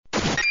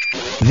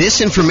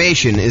This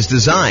information is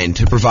designed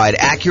to provide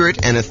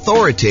accurate and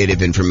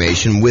authoritative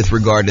information with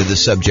regard to the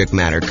subject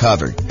matter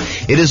covered.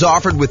 It is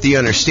offered with the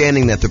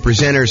understanding that the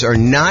presenters are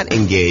not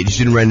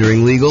engaged in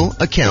rendering legal,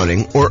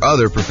 accounting, or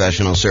other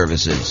professional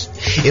services.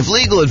 If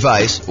legal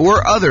advice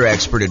or other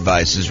expert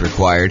advice is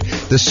required,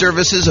 the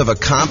services of a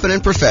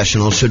competent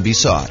professional should be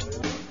sought.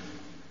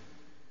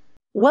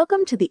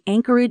 Welcome to the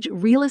Anchorage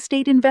Real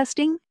Estate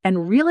Investing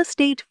and Real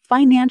Estate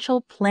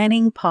Financial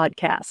Planning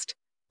Podcast.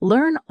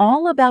 Learn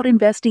all about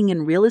investing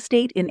in real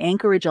estate in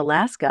Anchorage,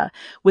 Alaska,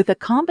 with a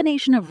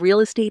combination of real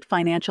estate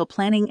financial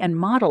planning and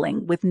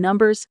modeling with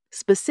numbers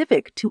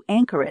specific to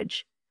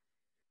Anchorage.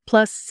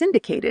 Plus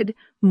syndicated,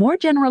 more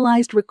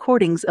generalized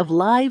recordings of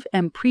live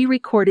and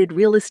pre-recorded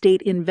real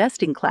estate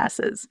investing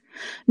classes,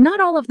 not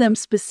all of them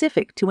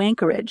specific to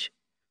Anchorage.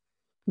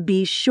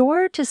 Be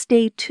sure to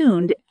stay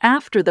tuned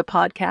after the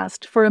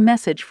podcast for a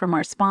message from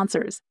our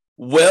sponsors.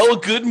 Well,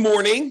 good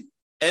morning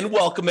and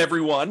welcome,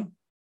 everyone.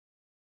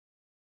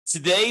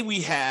 Today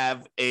we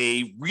have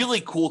a really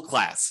cool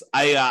class.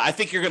 I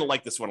think you're going to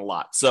like this one a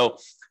lot. So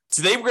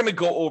today we're going to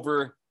go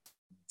over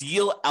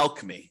Deal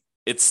Alchemy.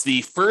 It's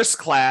the first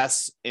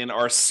class in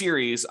our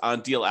series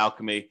on Deal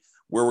Alchemy,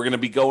 where we're going to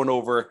be going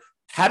over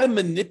how to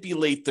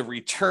manipulate the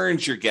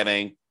returns you're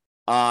getting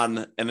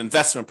on an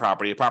investment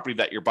property, a property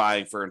that you're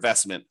buying for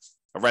investment,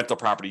 a rental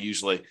property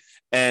usually,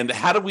 and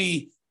how do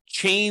we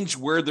change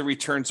where the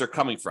returns are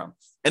coming from.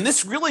 And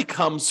this really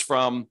comes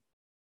from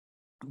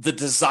the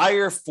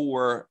desire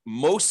for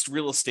most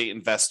real estate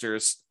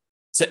investors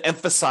to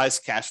emphasize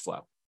cash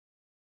flow.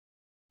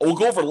 We'll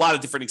go over a lot of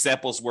different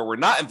examples where we're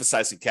not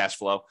emphasizing cash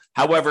flow.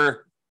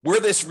 However, where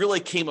this really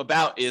came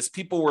about is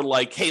people were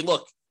like, hey,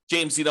 look,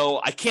 James,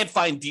 I can't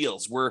find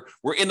deals. We're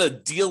in a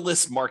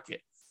deal-less market.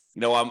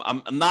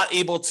 I'm not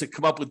able to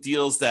come up with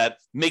deals that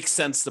make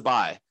sense to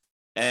buy.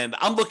 And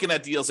I'm looking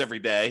at deals every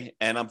day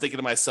and I'm thinking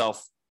to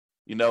myself,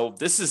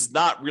 this is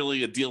not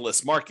really a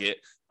deal-less market.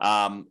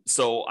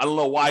 So I don't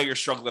know why you're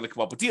struggling to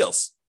come up with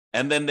deals.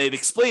 And then they'd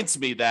explain to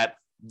me that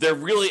they're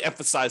really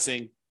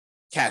emphasizing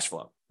cash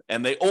flow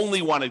and they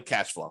only wanted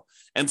cash flow.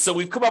 And so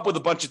we've come up with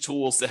a bunch of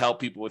tools to help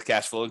people with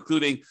cash flow,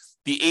 including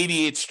the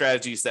 88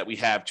 strategies that we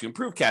have to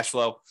improve cash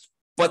flow.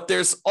 But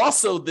there's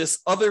also this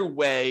other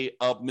way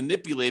of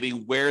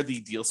manipulating where the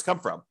deals come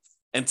from.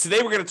 And today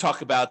we're going to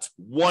talk about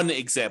one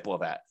example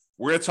of that.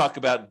 We're going to talk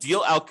about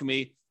Deal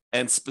Alchemy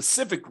and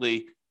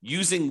specifically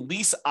using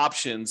lease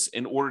options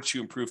in order to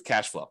improve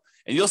cash flow.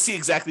 And you'll see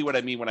exactly what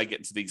I mean when I get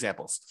into the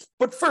examples.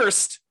 But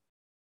first,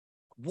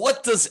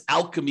 what does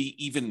alchemy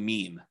even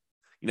mean?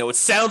 It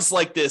sounds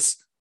like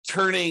this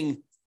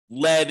turning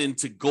lead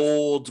into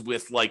gold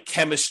with like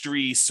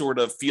chemistry sort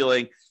of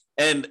feeling,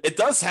 and it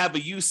does have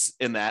a use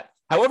in that.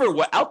 However,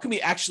 what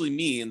alchemy actually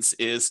means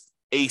is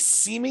a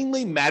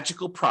seemingly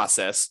magical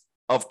process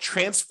of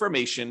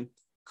transformation,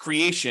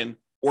 creation,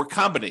 or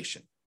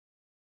combination.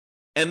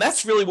 And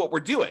that's really what we're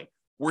doing.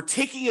 We're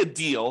taking a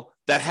deal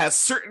that has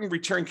certain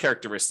return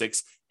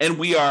characteristics, and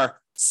we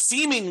are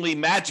seemingly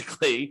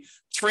magically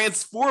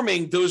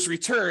transforming those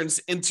returns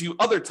into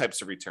other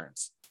types of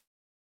returns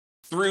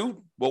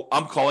through what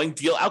I'm calling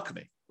deal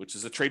alchemy, which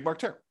is a trademark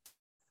term.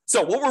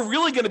 So what we're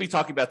really going to be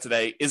talking about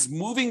today is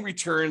moving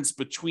returns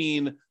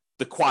between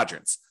the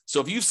quadrants.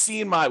 So if you've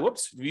seen my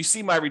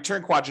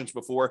return quadrants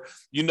before,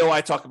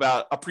 I talk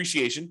about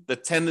appreciation, the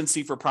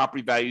tendency for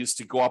property values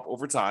to go up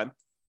over time,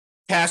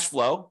 cash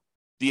flow,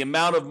 the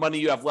amount of money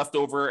you have left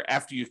over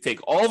after you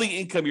take all the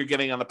income you're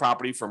getting on the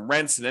property from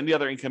rents and any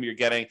other income you're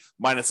getting,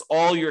 minus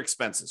all your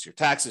expenses, your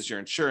taxes, your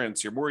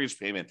insurance, your mortgage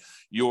payment,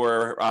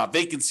 your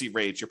vacancy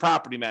rates, your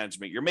property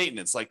management, your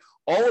maintenance, like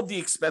all of the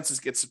expenses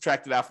get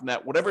subtracted out from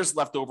that. Whatever's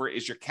left over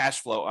is your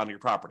cash flow on your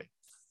property.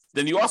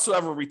 Then you also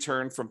have a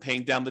return from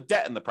paying down the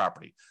debt in the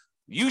property.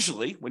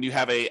 Usually when you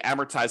have a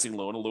amortizing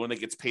loan, a loan that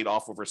gets paid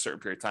off over a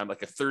certain period of time,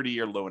 like a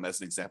 30-year loan as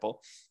an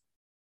example,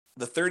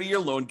 the 30-year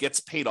loan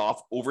gets paid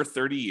off over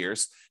 30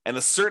 years, and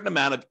a certain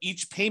amount of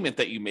each payment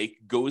that you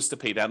make goes to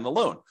pay down the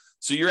loan.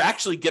 So you're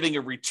actually getting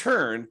a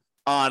return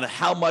on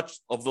how much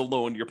of the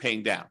loan you're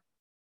paying down.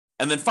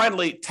 And then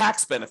finally,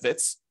 tax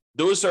benefits.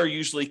 Those are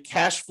usually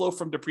cash flow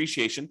from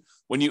depreciation.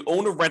 When you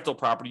own a rental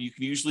property, you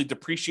can usually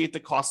depreciate the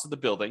cost of the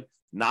building,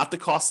 not the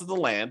cost of the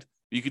land.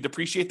 You can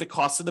depreciate the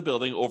cost of the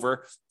building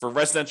over, for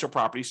residential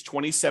properties,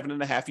 27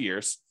 and a half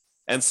years.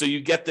 And so you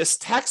get this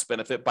tax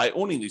benefit by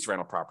owning these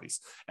rental properties.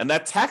 And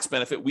that tax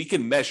benefit we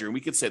can measure, and we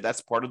can say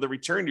that's part of the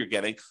return you're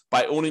getting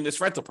by owning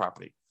this rental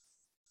property.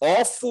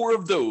 All four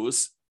of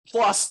those,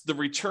 plus the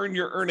return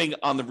you're earning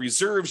on the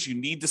reserves you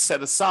need to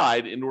set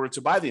aside in order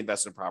to buy the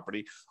investment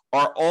property,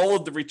 are all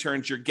of the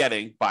returns you're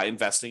getting by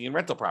investing in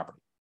rental property.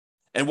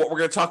 And what we're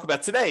going to talk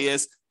about today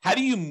is how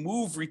do you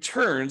move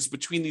returns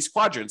between these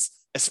quadrants,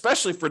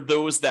 especially for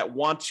those that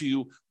want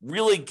to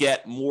really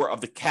get more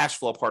of the cash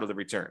flow part of the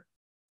return.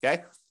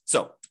 Okay.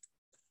 So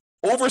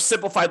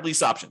oversimplified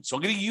lease options. So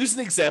I'm going to use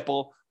an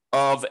example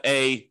of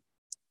a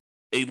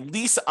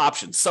lease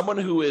option, someone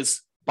who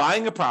is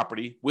buying a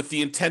property with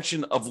the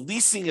intention of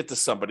leasing it to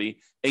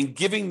somebody and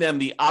giving them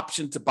the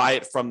option to buy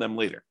it from them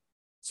later.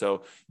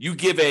 So you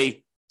give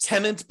a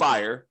tenant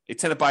buyer. A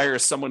tenant buyer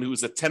is someone who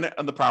is a tenant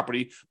on the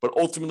property, but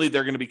ultimately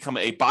they're going to become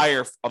a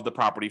buyer of the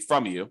property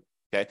from you.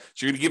 Okay,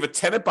 so you're going to give a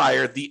tenant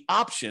buyer the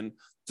option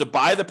to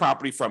buy the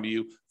property from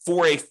you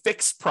for a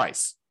fixed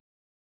price.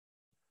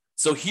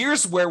 So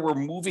here's where we're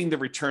moving the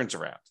returns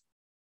around.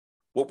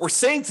 What we're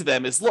saying to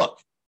them is, look,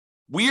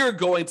 we are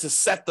going to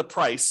set the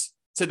price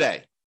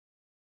today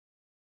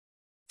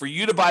for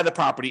you to buy the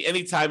property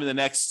anytime in the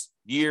next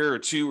year or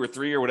 2 or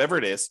 3 or whatever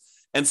it is.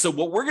 And so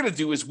what we're going to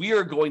do is we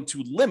are going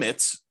to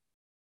limit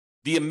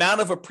the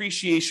amount of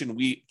appreciation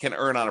we can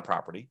earn on a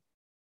property.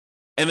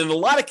 And in a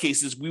lot of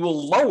cases, we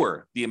will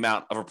lower the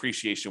amount of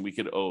appreciation we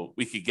could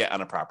get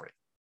on a property.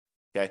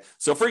 Okay.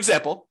 So for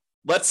example,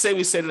 let's say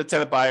we say to the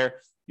tenant buyer,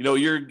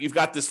 you've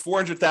got this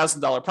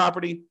 $400,000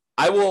 property.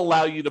 I will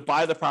allow you to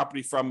buy the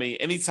property from me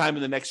anytime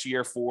in the next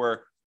year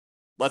for,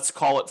 let's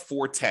call it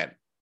 $410,000.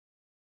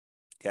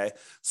 Okay.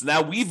 So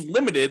now we've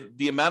limited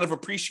the amount of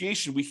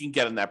appreciation we can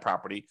get on that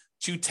property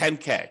to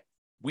 $10,000.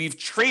 We've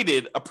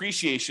traded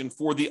appreciation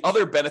for the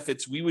other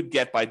benefits we would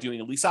get by doing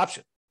a lease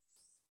option.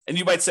 And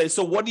you might say,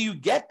 so what do you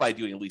get by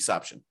doing a lease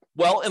option?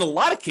 Well, in a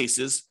lot of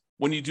cases,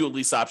 when you do a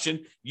lease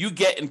option, you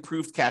get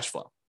improved cash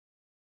flow.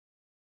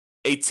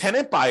 A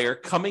tenant buyer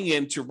coming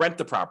in to rent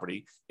the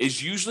property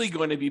is usually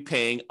going to be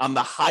paying on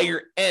the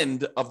higher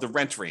end of the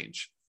rent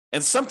range,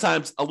 and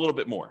sometimes a little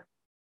bit more.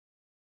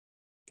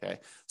 Okay,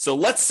 so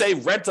let's say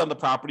rent on the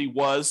property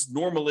was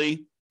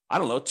normally,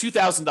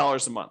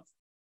 $2,000 a month.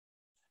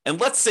 And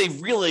let's say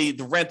really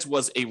the rent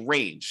was a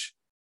range,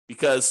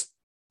 because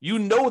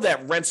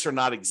that rents are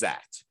not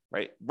exact,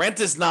 right? Rent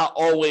is not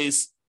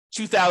always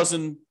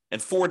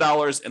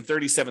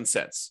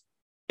 $2,004.37.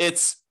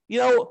 It's,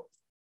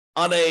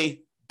 on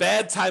a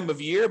bad time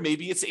of year,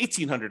 maybe it's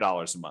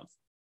 $1,800 a month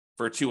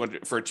for a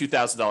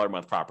 $2,000 a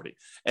month property.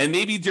 And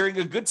maybe during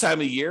a good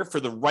time of year for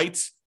the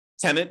right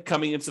tenant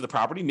coming into the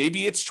property,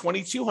 maybe it's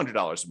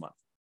 $2,200 a month.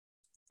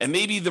 And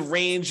maybe the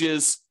range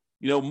is,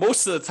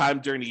 most of the time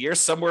during the year,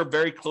 somewhere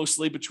very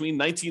closely between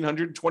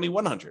 $1,900 and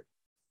 $2,100.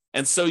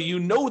 And so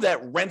that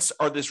rents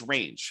are this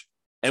range.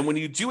 And when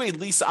you do a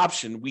lease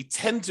option, we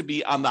tend to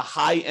be on the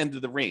high end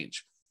of the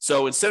range.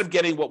 So instead of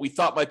getting what we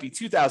thought might be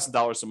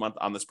 $2,000 a month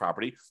on this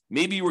property,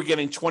 maybe we're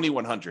getting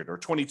 $2,100 or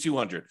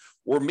 $2,200,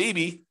 or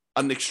maybe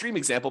an extreme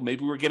example,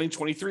 maybe we're getting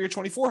 $2,300 or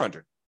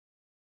 $2,400.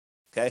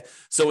 Okay.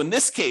 So in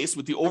this case,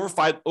 with the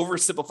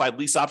oversimplified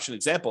lease option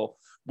example,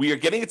 we are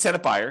getting a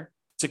tenant buyer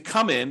to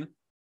come in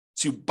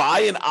to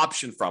buy an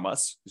option from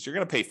us, because you're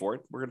going to pay for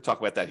it. We're going to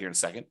talk about that here in a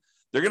second.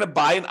 They're going to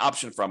buy an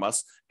option from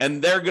us,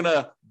 and they're going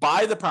to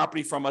buy the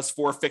property from us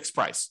for a fixed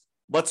price.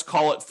 Let's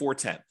call it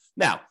 $410,000.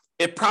 Now,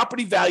 if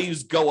property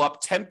values go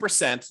up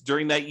 10%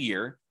 during that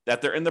year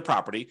that they're in the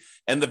property,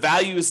 and the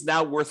value is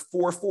now worth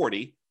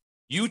 $440,000,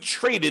 you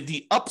traded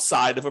the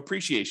upside of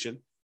appreciation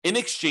in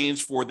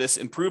exchange for this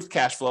improved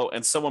cash flow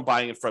and someone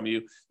buying it from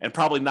you, and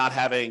probably not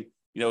having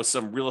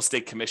some real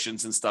estate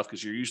commissions and stuff,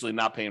 because you're usually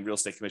not paying real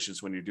estate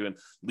commissions when you're doing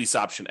lease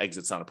option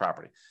exits on a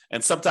property.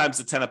 And sometimes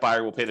the tenant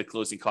buyer will pay the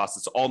closing costs.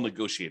 It's all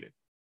negotiated.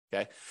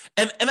 Okay.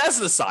 And as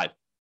an aside,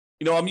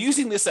 I'm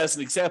using this as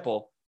an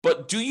example,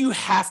 but do you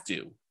have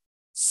to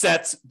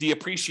set the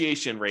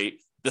appreciation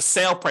rate, the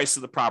sale price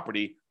of the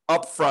property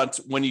up front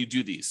when you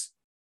do these?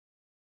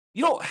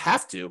 You don't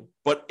have to,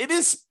 but it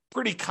is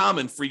pretty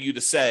common for you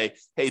to say,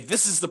 hey,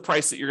 this is the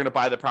price that you're going to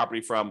buy the property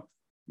from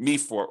me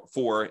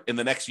for in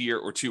the next year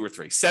or 2 or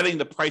 3, setting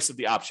the price of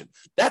the option.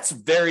 That's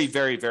very,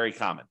 very, very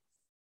common.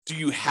 Do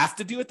you have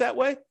to do it that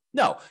way?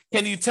 No.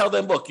 Can you tell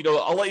them, look,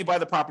 I'll let you buy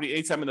the property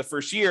anytime in the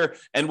first year,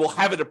 and we'll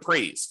have it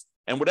appraised.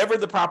 And whatever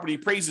the property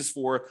appraises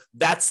for,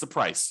 that's the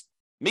price.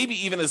 Maybe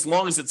even as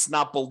long as it's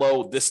not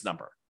below this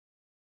number.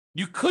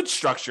 You could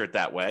structure it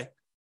that way.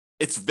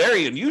 It's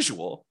very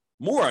unusual,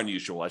 more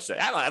unusual, I should say.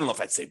 I don't know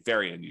if I'd say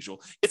very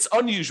unusual. It's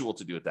unusual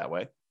to do it that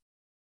way.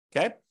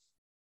 Okay.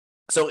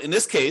 So in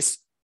this case,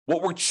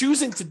 what we're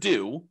choosing to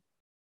do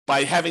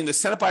by having the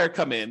tenant buyer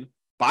come in,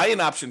 buy an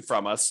option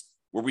from us,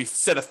 where we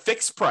set a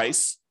fixed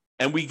price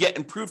and we get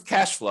improved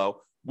cash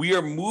flow, we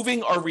are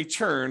moving our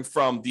return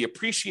from the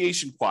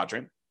appreciation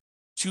quadrant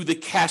to the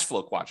cash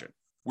flow quadrant.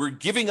 We're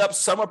giving up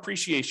some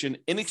appreciation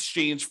in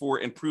exchange for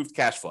improved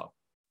cash flow.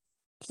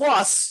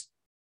 Plus,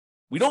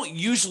 we don't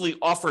usually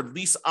offer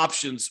lease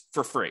options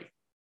for free,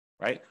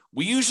 right?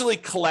 We usually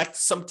collect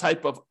some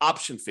type of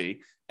option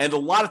fee. And a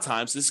lot of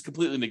times, this is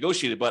completely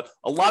negotiated, but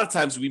a lot of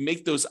times we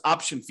make those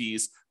option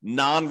fees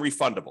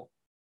non-refundable,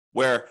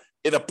 where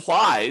it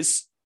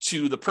applies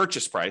to the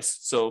purchase price.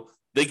 So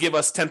they give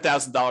us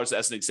 $10,000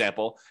 as an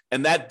example,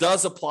 and that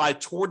does apply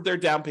toward their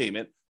down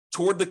payment,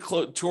 toward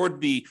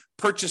the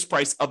purchase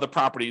price of the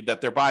property that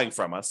they're buying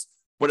from us.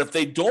 But if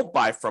they don't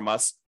buy from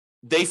us,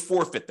 they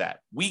forfeit that.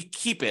 We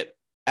keep it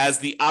as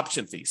the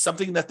option fee,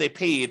 something that they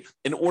paid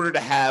in order to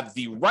have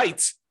the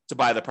right to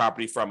buy the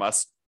property from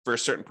us for a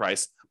certain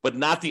price, but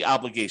not the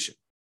obligation.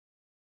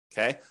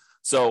 Okay.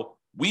 So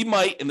we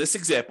might, in this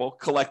example,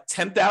 collect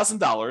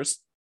 $10,000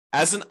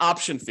 as an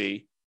option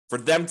fee for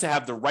them to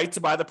have the right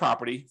to buy the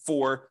property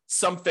for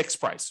some fixed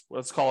price.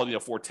 Let's call it,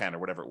 $410,000 or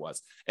whatever it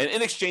was. And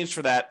in exchange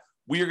for that,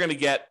 we are going to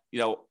get,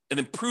 an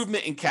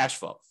improvement in cash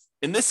flow.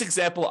 In this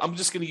example, I'm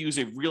just going to use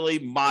a really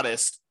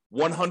modest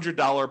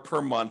 $100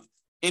 per month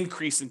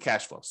increase in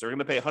cash flow. So we're going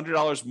to pay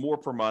 $100 more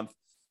per month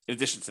in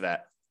addition to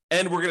that.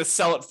 And we're going to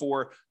sell it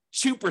for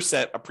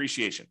 2%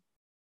 appreciation.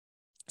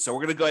 So we're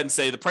going to go ahead and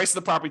say the price of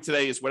the property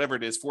today is whatever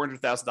it is,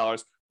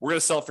 $400,000. We're going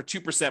to sell it for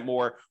 2%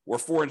 more, or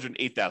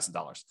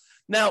 $408,000.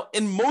 Now,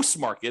 in most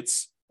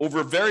markets,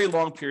 over a very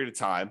long period of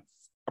time,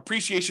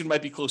 appreciation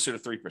might be closer to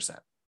 3%.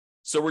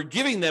 So we're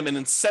giving them an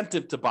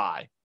incentive to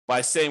buy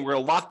by saying we're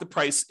going to lock the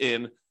price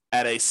in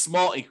at a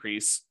small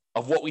increase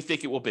of what we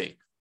think it will be.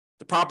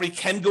 The property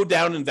can go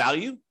down in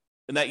value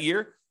in that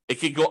year. It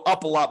could go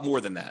up a lot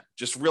more than that.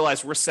 Just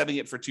realize we're setting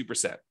it for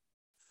 2%.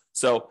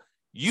 So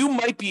you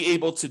might be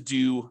able to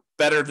do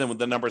better than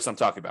the numbers I'm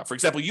talking about. For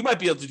example, you might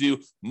be able to do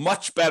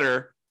much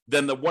better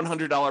than the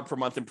 $100 per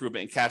month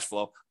improvement in cash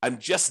flow. I'm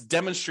just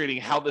demonstrating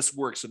how this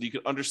works so that you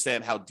can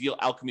understand how Deal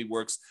Alchemy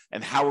works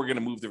and how we're going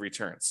to move the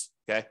returns.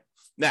 Okay.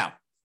 Now,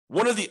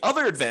 one of the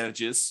other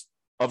advantages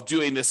of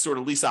doing this sort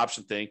of lease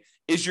option thing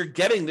is you're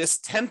getting this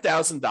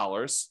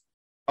 $10,000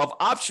 of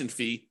option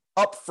fee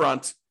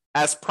upfront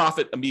as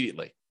profit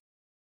immediately.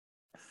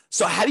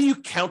 So how do you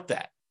count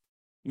that?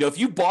 If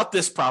you bought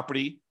this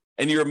property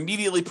and you're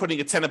immediately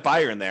putting a tenant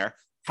buyer in there,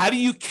 how do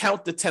you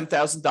count the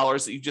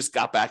 $10,000 that you just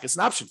got back as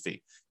an option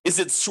fee? Is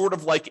it sort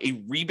of like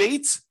a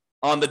rebate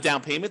on the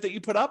down payment that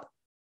you put up?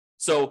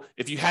 So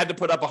if you had to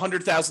put up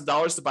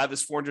 $100,000 to buy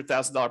this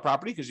 $400,000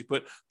 property because you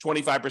put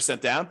 25%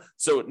 down,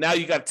 so now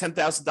you got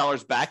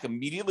 $10,000 back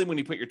immediately when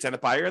you put your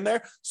tenant buyer in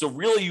there. So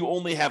really you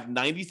only have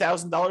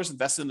 $90,000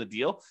 invested in the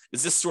deal.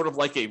 Is this sort of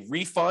like a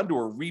refund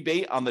or a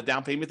rebate on the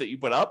down payment that you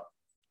put up?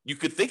 You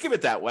could think of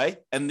it that way,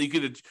 and you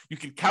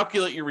could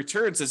calculate your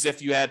returns as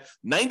if you had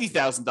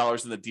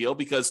 $90,000 in the deal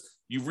because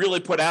you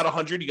really put out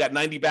 100, you got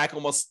 90 back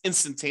almost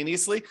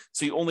instantaneously.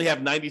 So you only have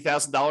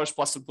 $90,000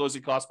 plus some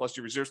closing costs plus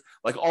your reserves,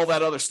 like all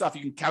that other stuff.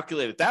 You can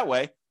calculate it that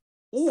way,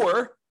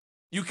 or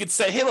you could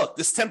say, "Hey, look,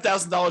 this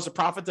 $10,000 of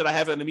profit that I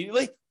have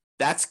immediately,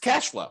 that's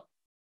cash flow."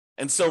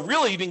 And so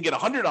really, you didn't get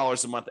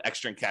 $100 a month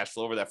extra in cash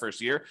flow over that first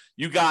year.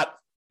 You got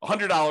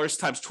 $100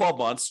 times 12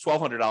 months,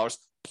 $1,200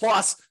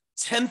 plus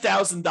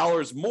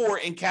 $10,000 more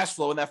in cash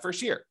flow in that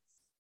first year.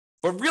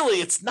 But really,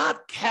 it's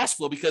not cash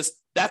flow because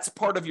that's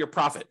part of your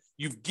profit.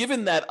 You've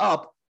given that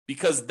up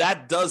because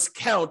that does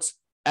count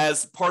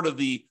as part of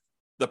the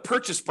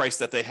purchase price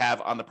that they have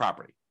on the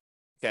property.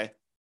 Okay.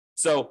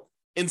 So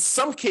in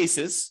some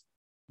cases,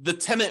 the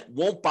tenant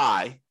won't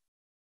buy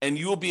and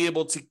you will be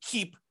able to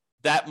keep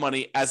that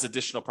money as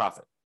additional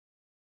profit.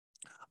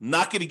 I'm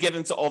not going to get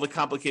into all the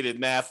complicated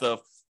math of,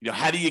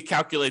 how do you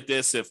calculate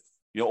this if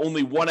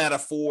only 1 out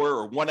of 4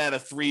 or 1 out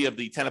of 3 of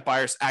the tenant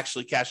buyers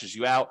actually cashes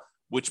you out,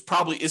 which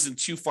probably isn't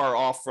too far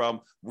off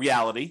from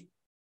reality,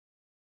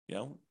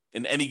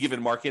 in any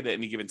given market at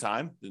any given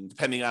time, and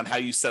depending on how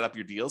you set up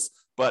your deals.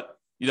 But,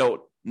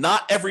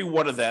 not every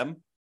one of them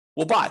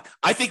will buy.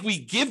 I think we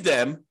give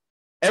them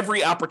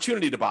every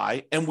opportunity to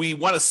buy, and we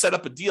want to set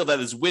up a deal that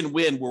is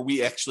win-win where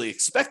we actually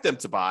expect them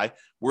to buy,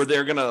 where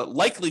they're going to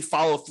likely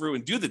follow through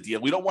and do the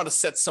deal. We don't want to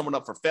set someone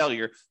up for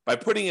failure by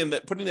putting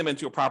them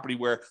into a property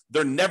where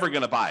they're never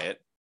going to buy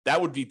it. That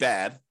would be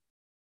bad.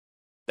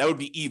 That would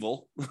be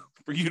evil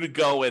for you to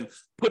go and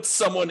put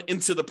someone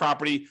into the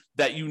property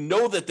that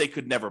that they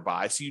could never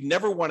buy. So you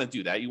never want to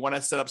do that. You want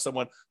to set up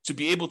someone to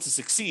be able to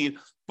succeed,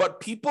 but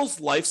people's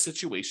life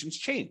situations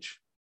change.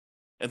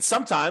 And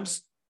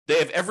sometimes they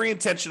have every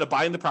intention of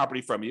buying the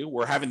property from you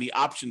or having the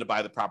option to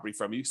buy the property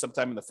from you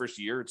sometime in the first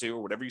year or two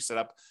or whatever you set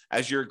up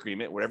as your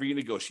agreement, whatever you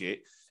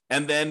negotiate.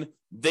 And then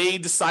they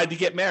decide to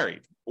get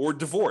married or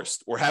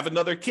divorced or have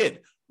another kid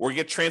or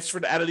get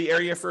transferred out of the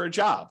area for a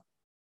job.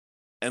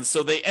 And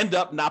so they end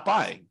up not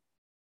buying.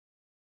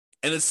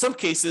 And in some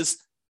cases,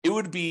 it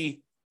would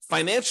be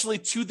financially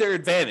to their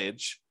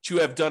advantage to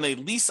have done a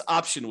lease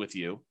option with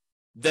you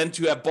than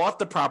to have bought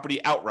the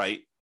property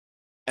outright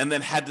and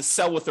then had to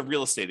sell with a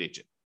real estate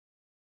agent.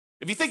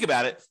 If you think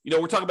about it,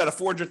 we're talking about a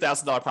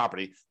 $400,000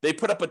 property. They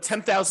put up a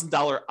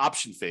 $10,000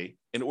 option fee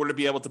in order to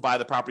be able to buy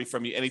the property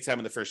from you anytime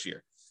in the first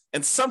year.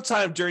 And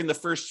sometime during the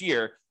first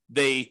year,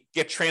 they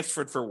get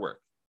transferred for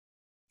work.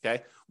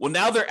 Okay. Well,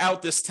 now they're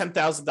out this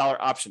 $10,000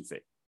 option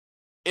fee.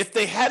 If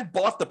they had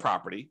bought the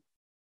property,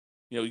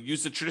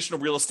 used a traditional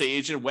real estate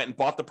agent, went and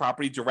bought the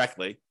property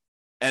directly,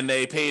 and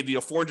they paid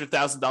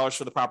 $400,000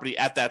 for the property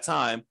at that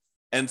time,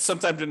 and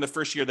sometime during the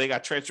first year they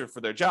got transferred for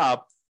their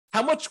job,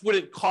 how much would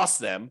it cost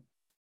them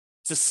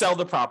to sell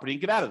the property and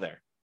get out of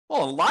there?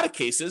 Well, in a lot of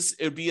cases,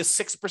 it would be a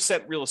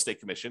 6% real estate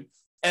commission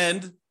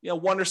and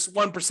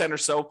 1% or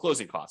so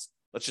closing costs.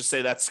 Let's just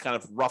say that's kind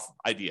of rough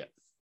idea.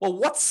 Well,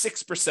 what's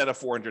 6% of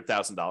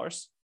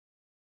 $400,000?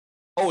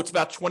 Oh, it's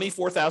about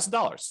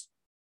 $24,000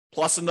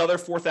 plus another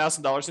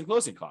 $4,000 in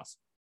closing costs.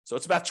 So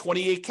it's about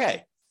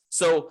 $28K.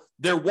 So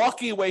they're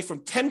walking away from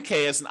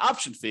 $10K as an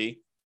option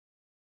fee.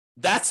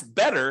 That's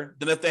better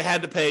than if they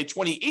had to pay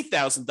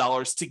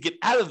 $28,000 to get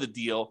out of the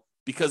deal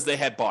because they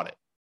had bought it.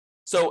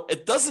 So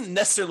it doesn't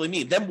necessarily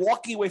mean them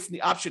walking away from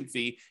the option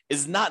fee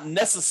is not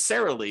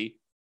necessarily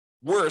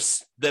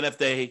worse than if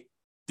they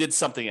did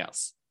something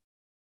else.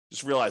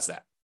 Just realize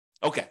that.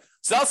 Okay,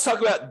 so now let's talk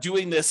about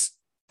doing this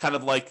kind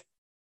of like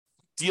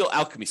deal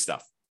alchemy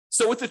stuff.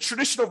 So with the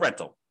traditional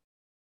rental,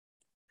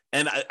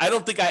 and I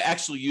don't think I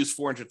actually use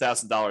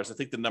 $400,000. I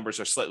think the numbers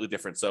are slightly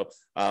different. So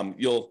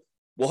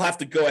we'll have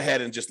to go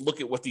ahead and just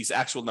look at what these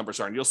actual numbers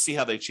are, and you'll see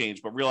how they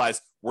change. But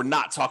realize we're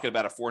not talking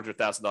about a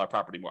 $400,000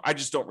 property anymore. I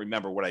just don't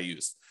remember what I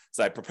used.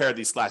 So I prepared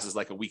these classes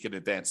like a week in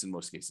advance in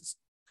most cases.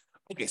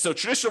 Okay, so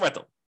traditional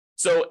rental.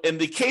 So in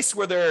the case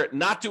where they're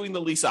not doing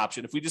the lease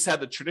option, if we just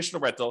had the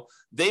traditional rental,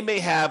 they may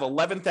have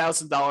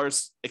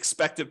 $11,000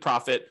 expected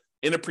profit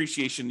in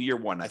appreciation year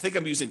one. I think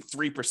I'm using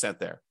 3%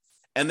 there.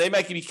 And they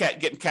might be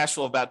getting cash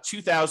flow of about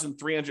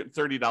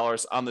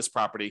 $2,330 on this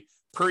property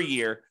per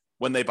year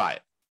when they buy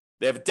it.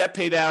 They have a debt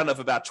pay down of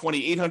about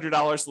 $2,800,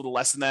 a little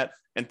less than that,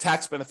 and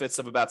tax benefits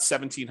of about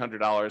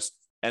 $1,700.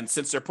 And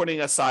since they're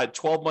putting aside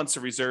 12 months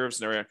of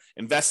reserves and they're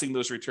investing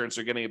those returns,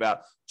 they're getting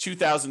about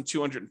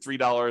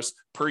 $2,203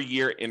 per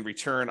year in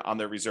return on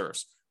their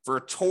reserves for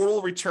a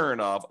total return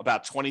of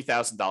about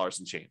 $20,000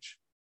 and change.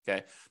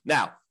 Okay.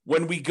 Now,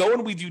 when we go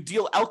and we do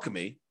deal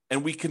alchemy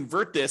and we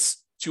convert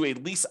this to a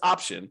lease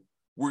option,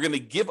 we're going to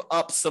give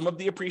up some of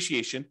the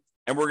appreciation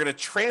and we're going to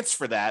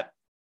transfer that.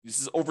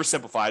 This is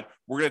oversimplified.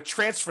 We're going to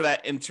transfer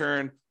that in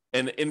turn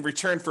and in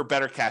return for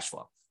better cash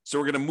flow. So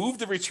we're going to move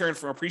the return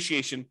from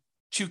appreciation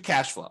to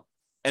cash flow.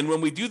 And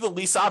when we do the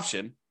lease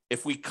option,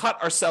 if we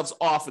cut ourselves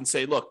off and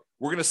say, look,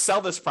 we're going to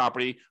sell this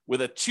property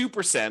with a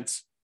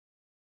 2%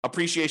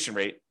 appreciation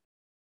rate,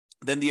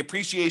 then the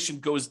appreciation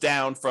goes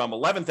down from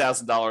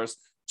 $11,000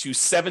 to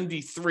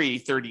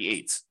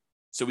 $73,338.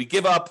 So we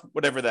give up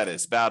whatever that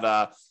is,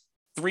 about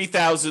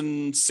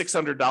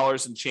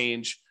 $3,600 and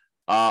change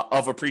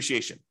of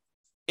appreciation.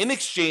 In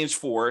exchange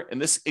for, in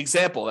this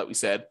example that we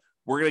said,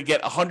 we're going to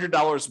get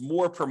 $100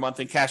 more per month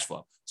in cash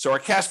flow. So our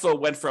cash flow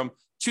went from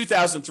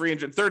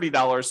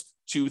 $2,330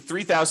 to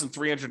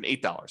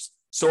 $3,308.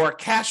 So our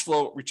cash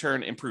flow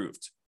return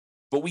improved,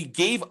 but we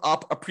gave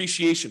up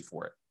appreciation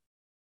for it.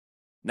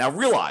 Now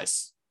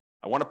realize,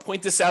 I want to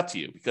point this out to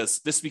you because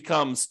this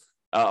becomes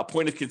a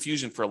point of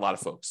confusion for a lot of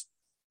folks.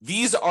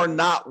 These are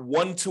not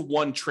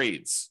one-to-one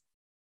trades.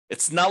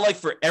 It's not like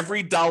for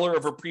every dollar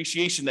of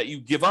appreciation that you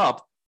give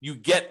up, you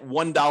get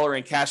 $1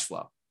 in cash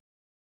flow.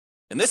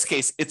 In this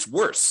case, it's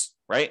worse,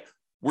 right?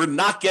 We're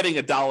not getting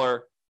 $1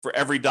 for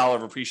every dollar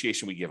of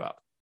appreciation we give up.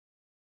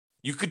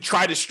 You could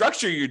try to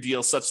structure your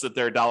deal such that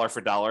they're dollar for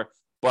dollar,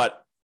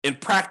 but in the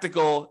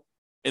practical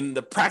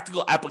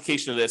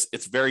application of this,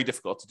 it's very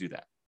difficult to do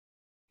that.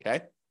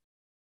 Okay.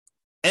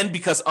 And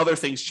because other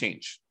things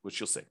change, which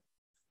you'll see.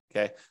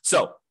 Okay.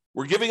 So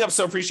we're giving up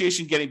some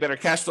appreciation, getting better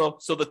cash flow.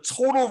 So the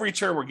total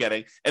return we're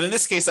getting, and in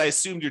this case, I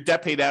assumed your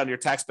debt pay down and your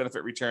tax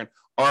benefit return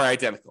are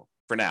identical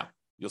for now.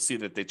 You'll see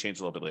that they change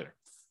a little bit later.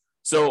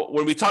 So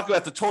when we talk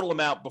about the total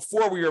amount,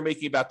 before we were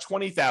making about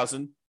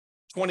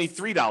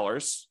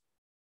 $20,023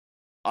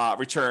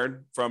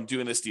 return from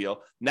doing this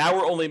deal. Now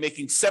we're only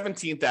making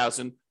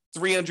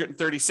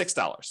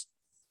 $17,336.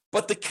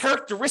 But the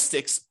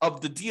characteristics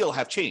of the deal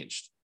have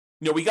changed.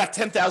 You know, we got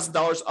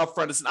 $10,000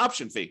 upfront as an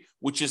option fee,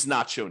 which is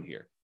not shown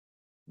here.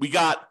 We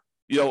got,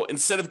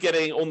 instead of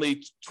getting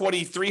only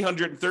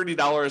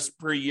 $2,330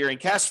 per year in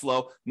cash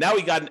flow, now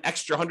we got an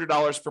extra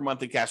 $100 per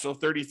month in cash flow,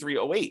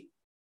 $3,308.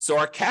 So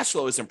our cash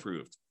flow is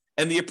improved.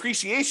 And the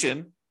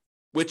appreciation,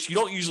 which you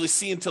don't usually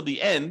see until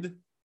the end,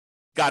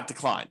 got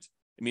declined.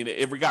 I mean,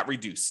 it got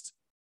reduced.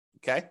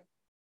 Okay?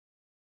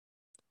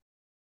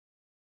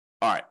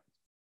 All right.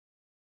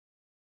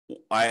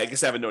 I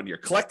guess I have a note here.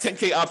 Collect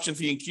 10K option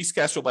fee, increase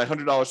cash flow by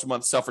 $100 a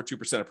month, sell for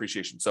 2%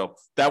 appreciation. So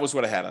that was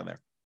what I had on there.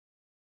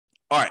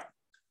 All right.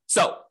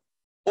 So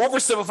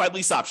oversimplified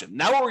lease option.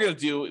 Now what we're going to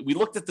do, we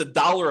looked at the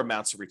dollar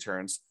amounts of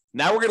returns.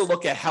 Now we're going to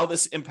look at how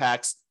this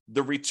impacts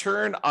the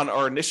return on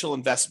our initial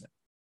investment.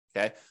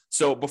 Okay.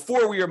 So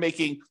before we were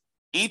making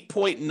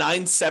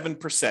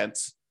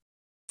 8.97%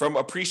 from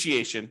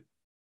appreciation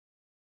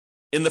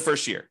in the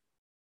first year.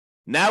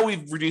 Now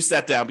we've reduced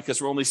that down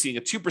because we're only seeing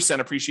a 2%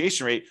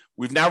 appreciation rate.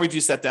 We've now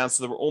reduced that down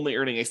so that we're only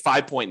earning a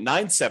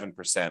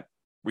 5.97%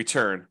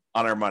 return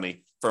on our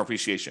money from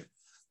appreciation.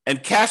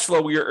 And cash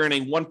flow, we are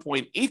earning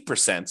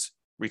 1.8%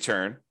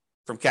 return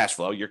from cash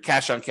flow, your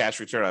cash on cash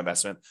return on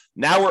investment.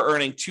 Now we're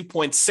earning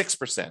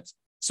 2.6%.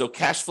 So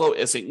cash flow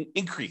is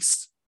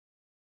increased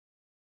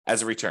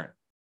as a return.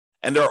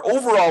 And our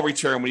overall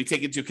return, when you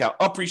take into account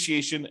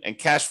appreciation and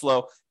cash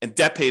flow and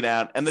debt pay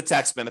down and the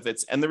tax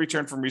benefits and the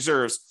return from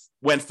reserves,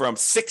 went from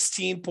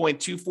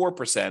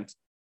 16.24%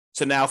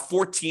 to now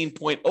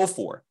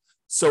 14.04%.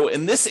 So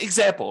in this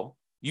example,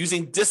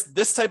 using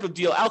this type of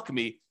deal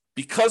alchemy,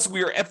 because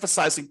we are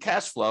emphasizing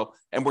cash flow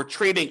and we're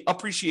trading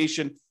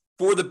appreciation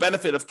for the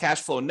benefit of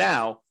cash flow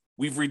now,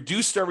 we've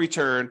reduced our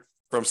return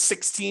from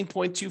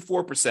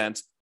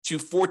 16.24% to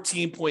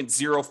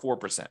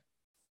 14.04%.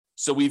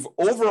 So we've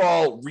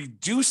overall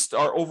reduced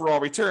our overall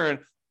return,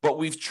 but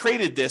we've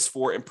traded this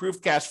for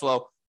improved cash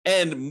flow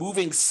and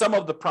moving some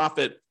of the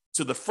profit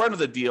to the front of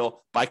the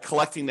deal by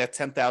collecting that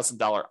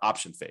 $10,000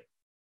 option fee.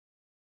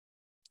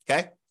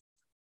 Okay?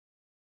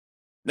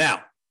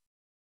 Now,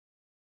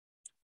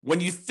 When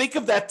you think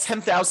of that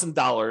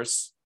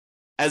 $10,000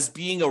 as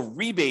being a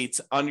rebate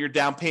on your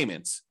down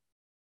payment,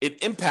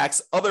 it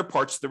impacts other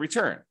parts of the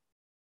return.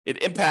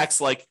 It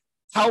impacts like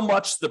how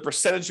much the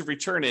percentage of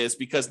return is,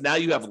 because now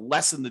you have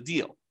less in the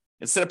deal.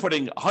 Instead of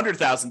putting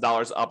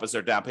 $100,000 up as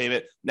their down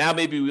payment, now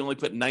maybe we only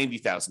put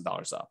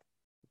 $90,000 up.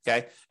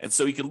 Okay. And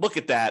so you can look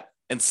at that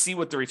and see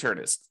what the return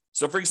is.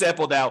 So for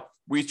example, now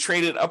we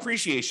traded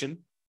appreciation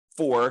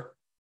for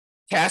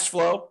cash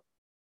flow,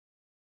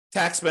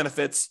 tax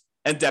benefits,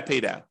 and debt pay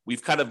down.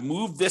 We've kind of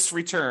moved this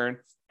return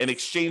and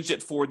exchanged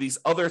it for these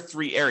other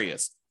three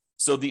areas.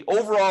 So the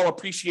overall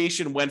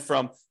appreciation went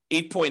from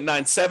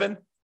 8.97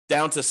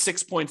 down to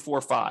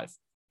 6.45.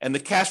 And the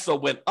cash flow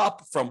went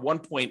up from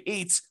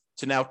 1.8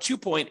 to now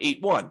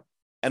 2.81.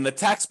 And the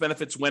tax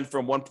benefits went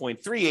from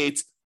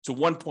 1.38 to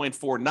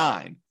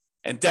 1.49.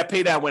 And debt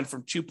pay down went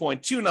from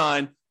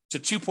 2.29 to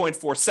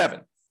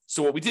 2.47.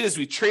 So what we did is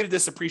we traded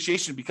this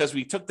appreciation because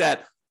we took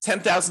that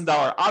 $10,000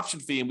 option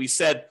fee and we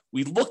said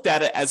we looked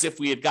at it as if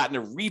we had gotten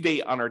a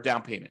rebate on our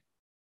down payment.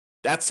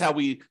 That's how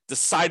we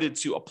decided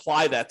to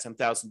apply that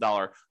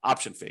 $10,000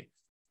 option fee.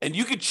 And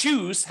you could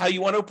choose how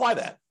you want to apply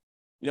that.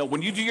 You know,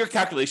 when you do your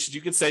calculations, you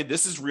could say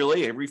this is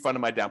really a refund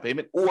of my down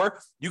payment, or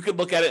you could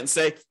look at it and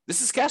say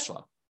this is cash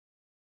flow,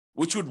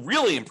 which would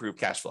really improve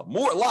cash flow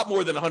a lot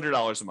more than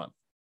 $100 a month,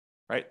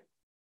 right?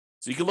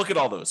 So you can look at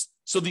all those.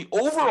 So the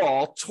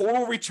overall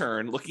total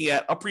return, looking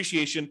at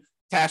appreciation,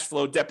 cash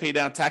flow, debt pay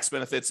down, tax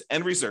benefits,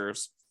 and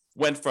reserves,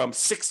 went from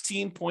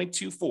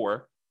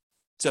 16.24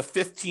 to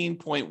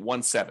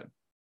 15.17.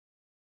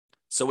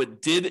 So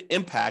it did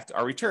impact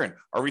our return.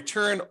 Our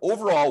return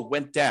overall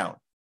went down.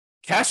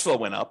 Cash flow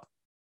went up,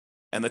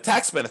 and the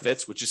tax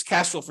benefits, which is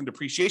cash flow from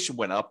depreciation,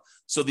 went up.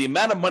 So the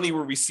amount of money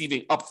we're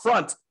receiving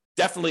upfront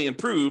definitely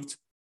improved,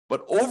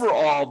 but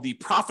overall, the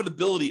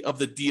profitability of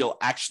the deal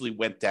actually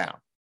went down.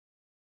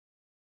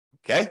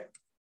 Okay?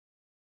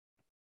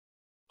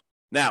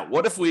 Now,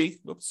 what if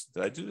we,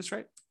 did I do this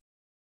right?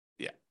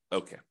 Yeah,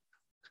 okay.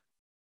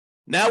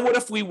 Now, what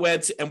if we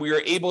went and we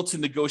were able to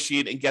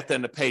negotiate and get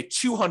them to pay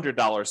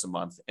 $200 a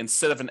month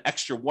instead of an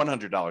extra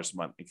 $100 a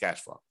month in cash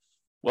flow?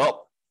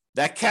 Well,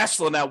 that cash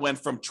flow now went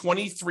from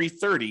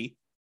 $2,330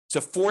 to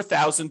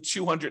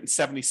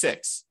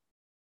 $4,276.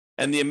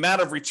 And the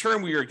amount of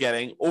return we were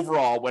getting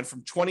overall went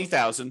from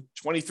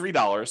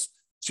 $20,023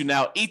 to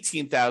now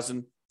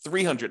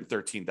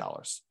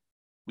 $18,313.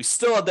 We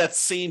still had that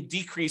same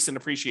decrease in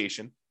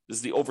appreciation. This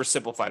is the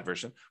oversimplified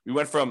version. We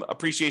went from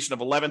appreciation of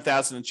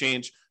 $11,000 and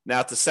change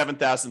now to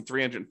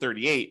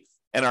 $7,338.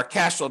 And our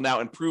cash flow now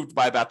improved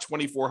by about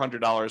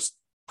 $2,400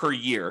 per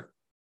year,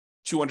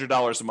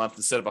 $200 a month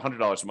instead of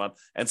 $100 a month.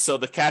 And so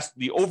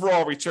the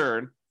overall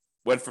return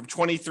went from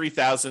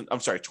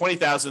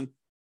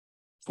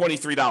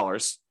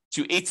 $20,023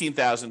 to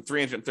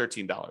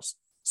 $18,313.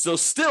 So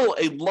still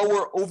a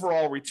lower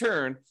overall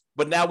return,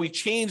 but now we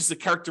changed the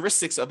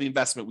characteristics of the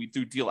investment we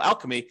through Deal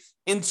Alchemy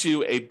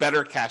into a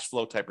better cash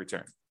flow type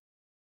return.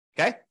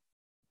 Okay?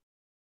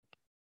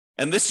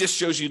 And this just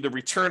shows you the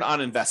return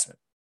on investment.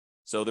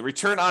 So the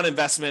return on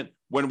investment,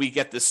 when we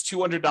get this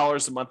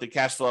 $200 a month in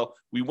cash flow,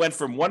 we went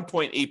from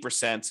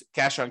 1.8%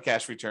 cash on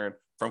cash return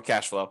from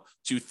cash flow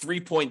to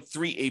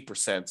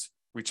 3.38%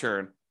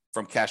 return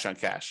from cash on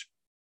cash.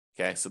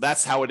 Okay, so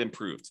that's how it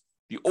improved.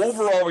 The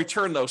overall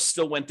return, though,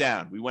 still went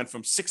down. We went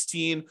from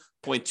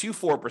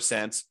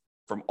 16.24%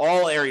 from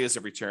all areas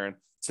of return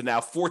to now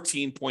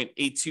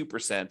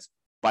 14.82%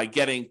 by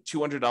getting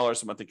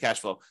 $200 a month in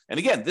cash flow. And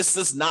again, this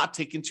does not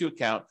take into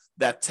account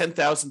that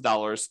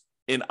 $10,000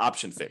 in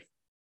option fee.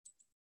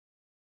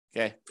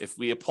 Okay, if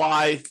we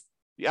apply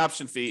the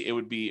option fee, it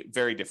would be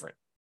very different,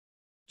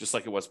 just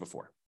like it was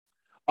before.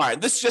 All right,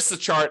 this is just a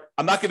chart.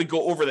 I'm not going to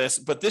go over this,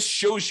 but this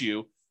shows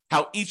you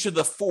how each of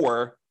the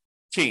four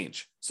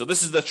change. So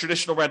this is the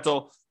traditional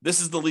rental.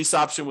 This is the lease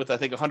option with, I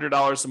think,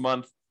 $100 a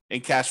month in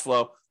cash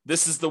flow.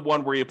 This is the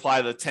one where you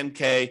apply the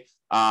 $10K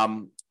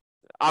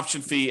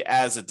option fee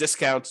as a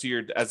discount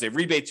to as a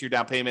rebate to your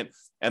down payment.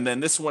 And then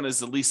this one is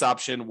the lease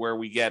option where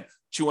we get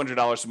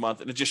 $200 a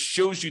month. And it just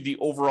shows you the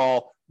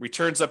overall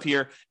returns up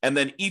here. And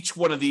then each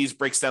one of these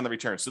breaks down the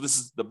return. So this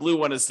is the blue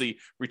one is the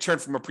return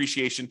from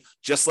appreciation,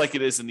 just like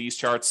it is in these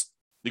charts.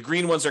 The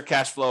green ones are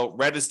cash flow.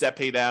 Red is debt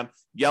pay down.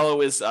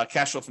 Yellow is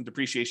cash flow from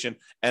depreciation.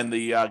 And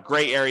the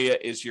gray area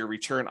is your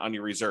return on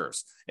your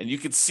reserves. And you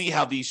can see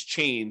how these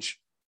change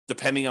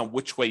depending on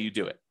which way you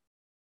do it.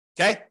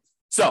 Okay?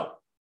 So,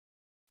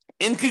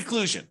 in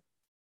conclusion,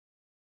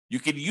 you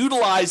can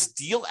utilize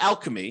Deal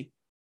Alchemy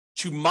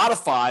to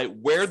modify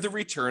where the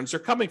returns are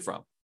coming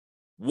from.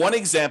 One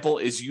example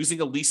is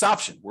using a lease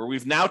option, where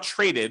we've now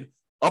traded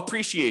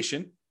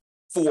appreciation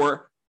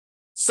for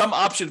some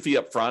option fee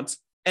up front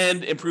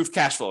and improved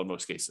cash flow in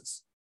most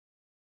cases.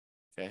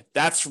 Okay,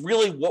 that's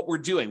really what we're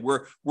doing.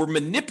 We're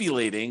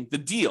manipulating the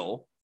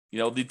deal. You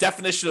know, the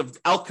definition of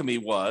alchemy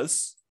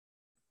was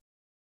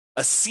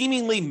a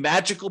seemingly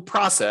magical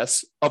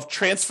process of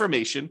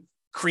transformation,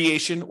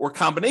 creation, or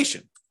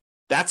combination.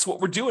 That's what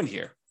we're doing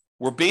here.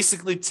 We're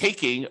basically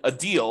taking a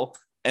deal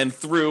and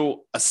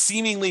through a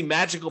seemingly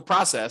magical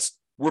process,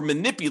 we're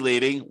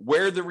manipulating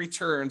where the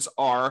returns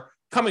are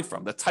coming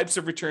from, the types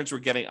of returns we're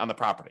getting on the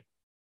property.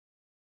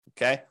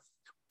 Okay?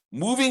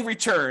 Moving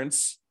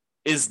returns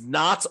is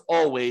not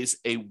always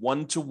a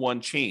one-to-one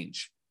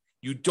change.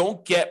 You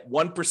don't get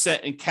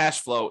 1% in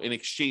cash flow in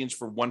exchange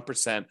for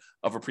 1%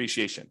 of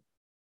appreciation.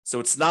 So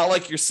it's not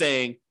like you're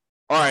saying,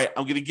 all right,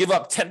 I'm going to give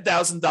up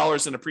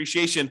 $10,000 in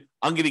appreciation.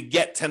 I'm going to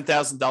get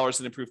 $10,000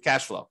 in improved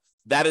cash flow.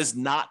 That is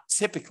not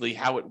typically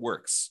how it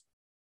works.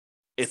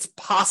 It's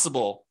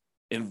possible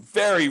in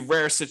very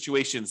rare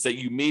situations that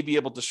you may be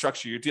able to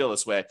structure your deal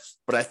this way,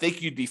 but I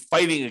think you'd be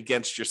fighting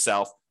against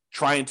yourself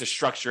trying to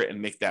structure it and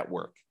make that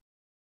work.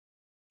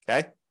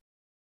 Okay?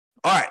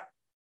 All right.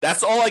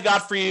 That's all I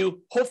got for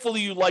you. Hopefully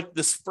you liked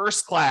this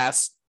first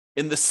class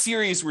in the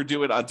series we're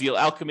doing on Deal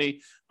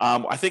Alchemy.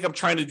 I think I'm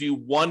trying to do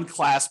one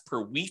class per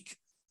week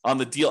on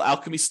the Deal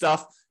Alchemy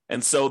stuff.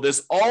 And so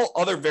there's all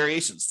other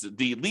variations.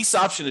 The lease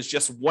option is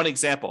just one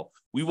example.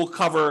 We will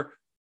cover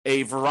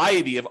a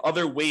variety of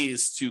other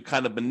ways to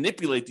kind of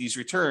manipulate these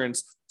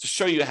returns to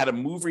show you how to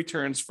move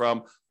returns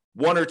from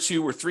 1 or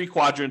 2 or 3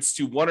 quadrants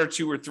to 1 or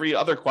 2 or 3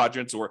 other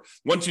quadrants, or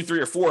 1, 2, 3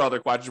 or 4 other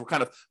quadrants. We're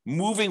kind of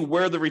moving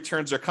where the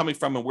returns are coming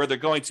from and where they're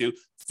going to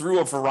through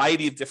a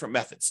variety of different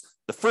methods.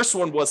 The first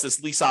one was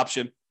this lease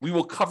option. We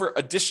will cover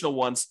additional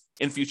ones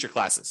in future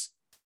classes.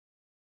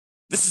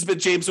 This has been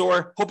James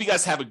Orr. Hope you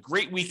guys have a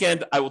great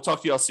weekend. I will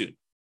talk to you all soon.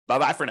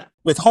 Bye-bye for now.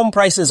 With home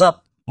prices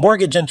up,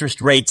 mortgage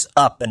interest rates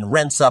up, and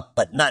rents up,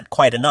 but not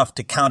quite enough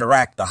to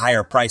counteract the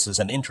higher prices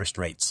and interest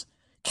rates,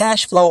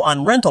 cash flow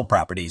on rental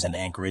properties in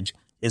Anchorage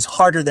is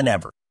harder than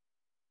ever.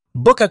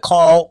 Book a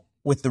call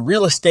with the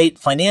Real Estate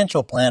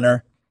Financial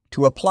Planner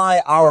to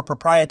apply our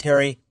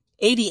proprietary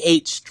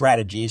 88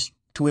 strategies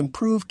to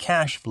improve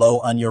cash flow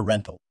on your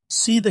rental.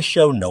 See the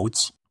show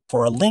notes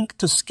for a link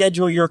to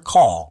schedule your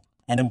call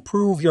and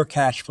improve your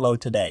cash flow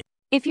today.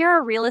 If you're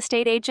a real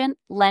estate agent,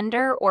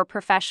 lender, or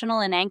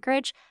professional in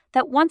Anchorage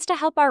that wants to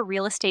help our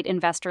real estate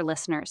investor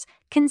listeners,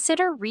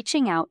 consider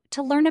reaching out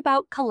to learn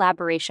about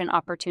collaboration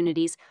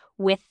opportunities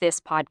with this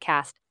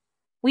podcast.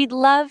 We'd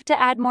love to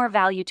add more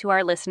value to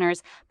our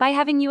listeners by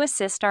having you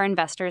assist our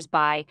investors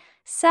buy,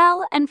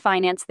 sell, and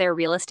finance their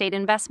real estate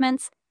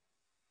investments.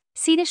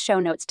 See the show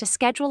notes to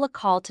schedule a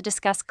call to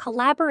discuss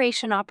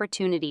collaboration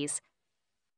opportunities.